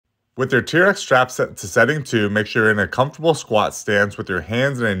With your TRX strap set to setting 2, make sure you're in a comfortable squat stance with your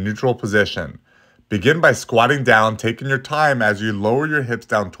hands in a neutral position. Begin by squatting down, taking your time as you lower your hips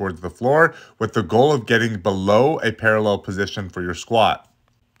down towards the floor with the goal of getting below a parallel position for your squat.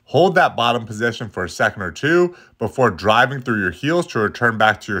 Hold that bottom position for a second or two before driving through your heels to return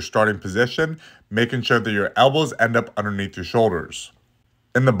back to your starting position, making sure that your elbows end up underneath your shoulders.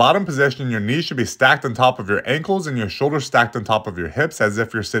 In the bottom position, your knees should be stacked on top of your ankles and your shoulders stacked on top of your hips as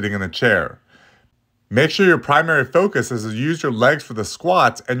if you're sitting in a chair. Make sure your primary focus is to use your legs for the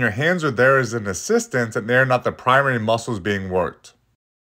squats and your hands are there as an assistance and they are not the primary muscles being worked.